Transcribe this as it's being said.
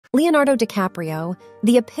Leonardo DiCaprio,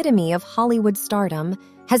 the epitome of Hollywood stardom,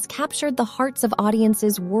 has captured the hearts of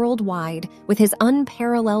audiences worldwide with his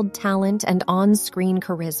unparalleled talent and on-screen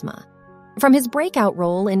charisma. From his breakout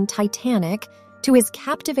role in Titanic to his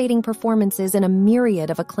captivating performances in a myriad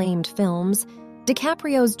of acclaimed films,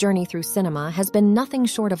 DiCaprio's journey through cinema has been nothing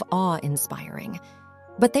short of awe-inspiring.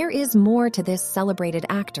 But there is more to this celebrated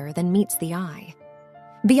actor than meets the eye.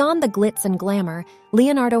 Beyond the glitz and glamour,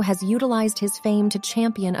 Leonardo has utilized his fame to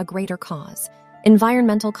champion a greater cause: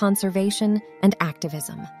 environmental conservation and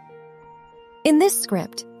activism. In this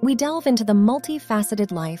script, we delve into the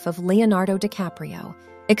multifaceted life of Leonardo DiCaprio,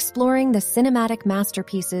 exploring the cinematic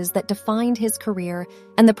masterpieces that defined his career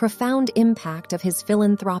and the profound impact of his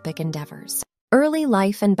philanthropic endeavors. Early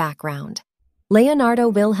life and background. Leonardo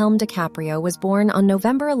Wilhelm DiCaprio was born on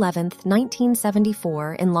November 11,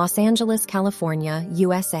 1974 in Los Angeles, California,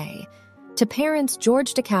 USA, to parents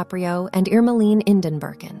George DiCaprio and Irmelin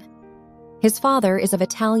Indenbergen. His father is of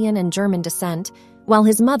Italian and German descent, while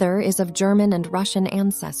his mother is of German and Russian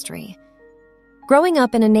ancestry. Growing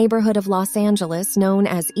up in a neighborhood of Los Angeles known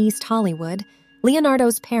as East Hollywood,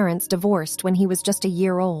 Leonardo's parents divorced when he was just a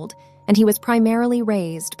year old, and he was primarily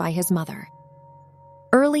raised by his mother.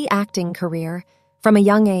 Early acting career. From a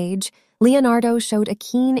young age, Leonardo showed a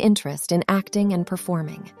keen interest in acting and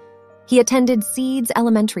performing. He attended Seeds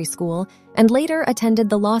Elementary School and later attended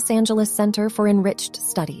the Los Angeles Center for Enriched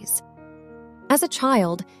Studies. As a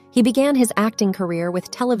child, he began his acting career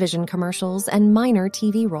with television commercials and minor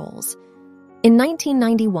TV roles. In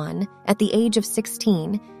 1991, at the age of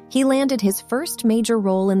 16, he landed his first major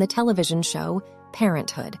role in the television show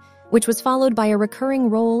Parenthood, which was followed by a recurring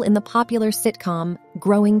role in the popular sitcom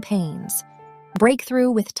Growing Pains. Breakthrough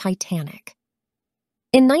with Titanic.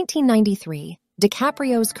 In 1993,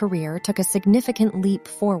 DiCaprio's career took a significant leap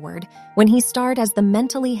forward when he starred as the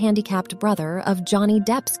mentally handicapped brother of Johnny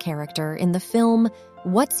Depp's character in the film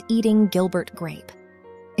What's Eating Gilbert Grape.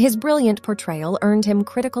 His brilliant portrayal earned him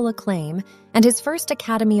critical acclaim and his first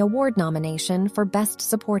Academy Award nomination for Best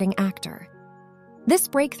Supporting Actor. This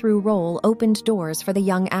breakthrough role opened doors for the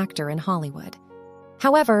young actor in Hollywood.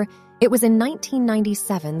 However, it was in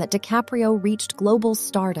 1997 that DiCaprio reached global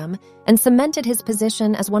stardom and cemented his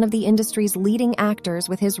position as one of the industry's leading actors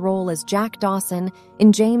with his role as Jack Dawson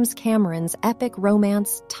in James Cameron's epic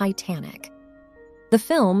romance Titanic. The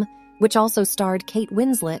film, which also starred Kate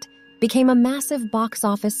Winslet, became a massive box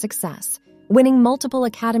office success, winning multiple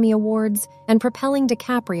Academy Awards and propelling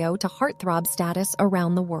DiCaprio to heartthrob status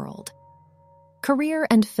around the world. Career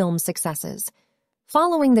and film successes.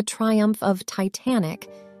 Following the triumph of Titanic,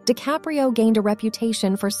 DiCaprio gained a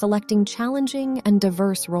reputation for selecting challenging and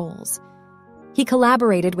diverse roles. He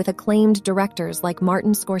collaborated with acclaimed directors like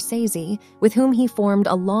Martin Scorsese, with whom he formed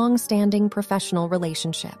a long-standing professional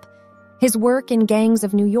relationship. His work in Gangs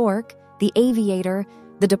of New York, The Aviator,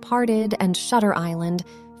 The Departed, and Shutter Island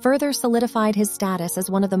further solidified his status as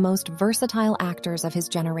one of the most versatile actors of his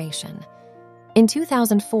generation. In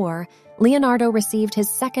 2004, Leonardo received his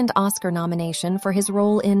second Oscar nomination for his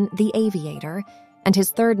role in The Aviator and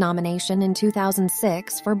his third nomination in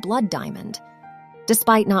 2006 for Blood Diamond.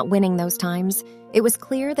 Despite not winning those times, it was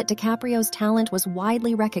clear that DiCaprio's talent was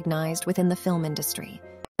widely recognized within the film industry.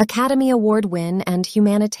 Academy Award win and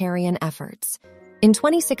humanitarian efforts. In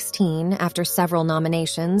 2016, after several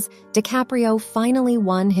nominations, DiCaprio finally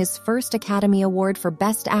won his first Academy Award for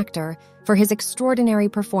Best Actor for his extraordinary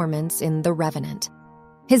performance in The Revenant.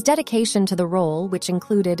 His dedication to the role, which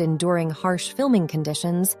included enduring harsh filming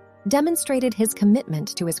conditions, demonstrated his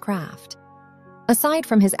commitment to his craft. Aside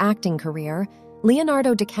from his acting career,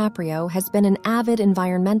 Leonardo DiCaprio has been an avid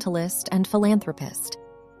environmentalist and philanthropist.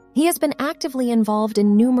 He has been actively involved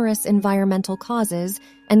in numerous environmental causes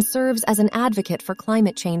and serves as an advocate for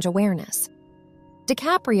climate change awareness.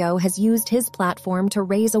 DiCaprio has used his platform to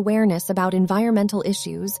raise awareness about environmental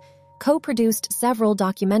issues, co-produced several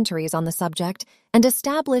documentaries on the subject, and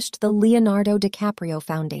established the Leonardo DiCaprio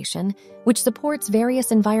Foundation, which supports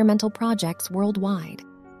various environmental projects worldwide.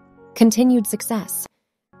 Continued success.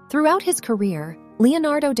 Throughout his career,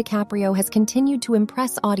 Leonardo DiCaprio has continued to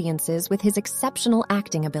impress audiences with his exceptional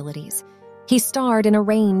acting abilities. He starred in a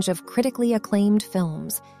range of critically acclaimed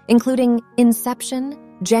films, including Inception,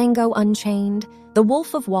 Django Unchained, The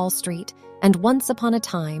Wolf of Wall Street, and Once Upon a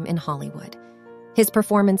Time in Hollywood. His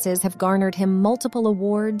performances have garnered him multiple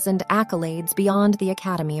awards and accolades beyond the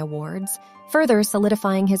Academy Awards, further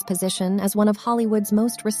solidifying his position as one of Hollywood's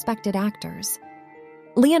most respected actors.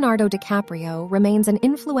 Leonardo DiCaprio remains an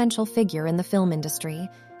influential figure in the film industry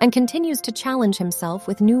and continues to challenge himself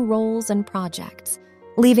with new roles and projects,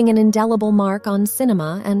 leaving an indelible mark on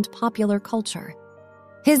cinema and popular culture.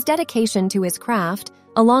 His dedication to his craft,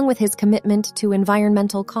 along with his commitment to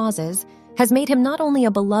environmental causes, has made him not only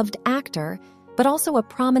a beloved actor, but also a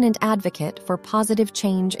prominent advocate for positive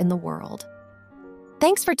change in the world.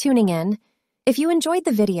 Thanks for tuning in. If you enjoyed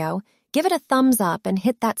the video, give it a thumbs up and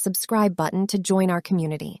hit that subscribe button to join our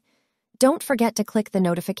community. Don't forget to click the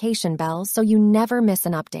notification bell so you never miss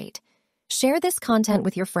an update. Share this content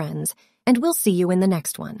with your friends, and we'll see you in the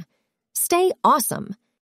next one. Stay awesome!